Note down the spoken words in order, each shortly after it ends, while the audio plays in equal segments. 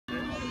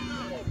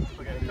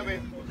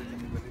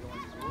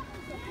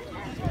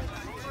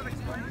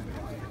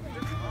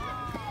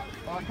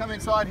I'll come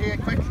inside here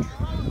quick.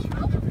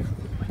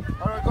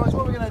 Alright guys,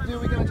 what we're going to do,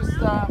 we're going to just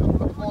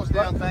Put the balls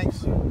down,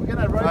 thanks. we're going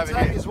to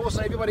rotate as well,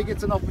 so everybody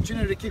gets an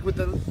opportunity to kick with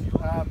the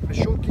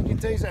short kicking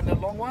tees and the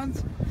long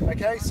ones.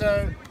 Okay,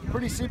 so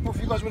pretty simple.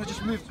 If you guys want to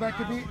just move back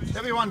a bit.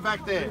 Everyone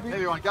back there.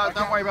 Everyone, go. Okay.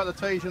 Don't worry about the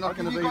tees. You're not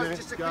going to be there.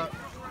 Just a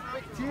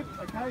quick tip.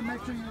 Okay,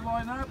 make sure you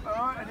line up. All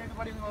right, and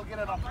everybody will get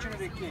an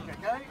opportunity to kick.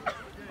 Okay.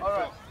 All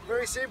right.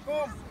 Very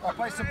simple. I'll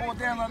place the ball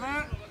down like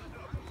that.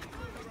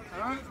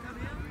 All right.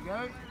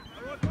 There you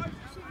go.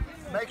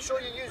 Make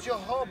sure you use your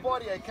whole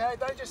body, okay?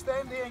 Don't just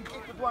stand there and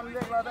kick with one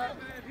leg like that.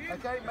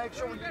 Okay, make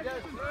sure when you go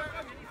through,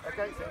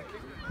 okay, thank you.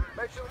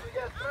 Make sure when you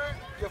go through,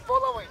 you're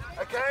following,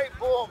 okay?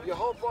 Boom, your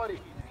whole body.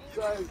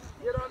 So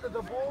get under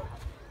the ball,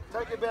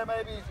 take about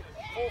maybe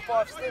 4 or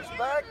 5 steps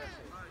back,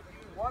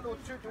 1 or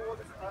 2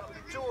 towards,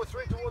 2 or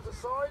 3 towards the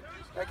side,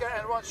 okay,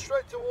 and run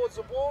straight towards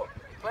the ball,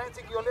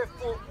 planting your left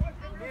foot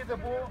near the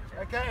ball,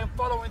 okay, and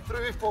following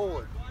through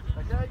forward,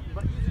 okay?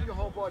 But using your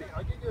whole body.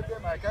 I'll give you a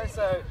demo, okay?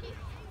 So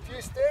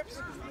few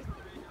steps,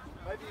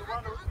 maybe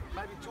 1 or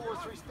maybe 2 or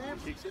 3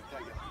 steps. Make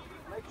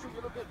sure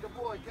you look at the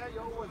ball, okay?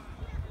 You're always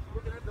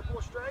looking at the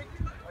ball straight,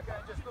 okay?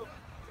 Just look,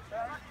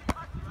 okay?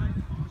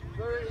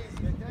 Very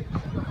easy, okay?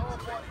 Use your whole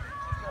body.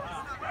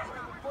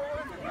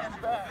 Forward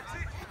and back,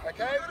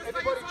 okay?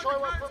 Everybody try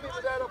one for me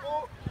without a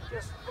ball.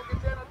 Just looking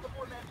down at the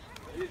ball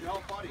now. Use your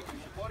whole body.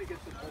 Your body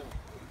gets the ball.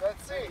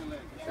 That's it.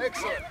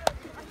 Excellent.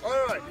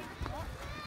 All right.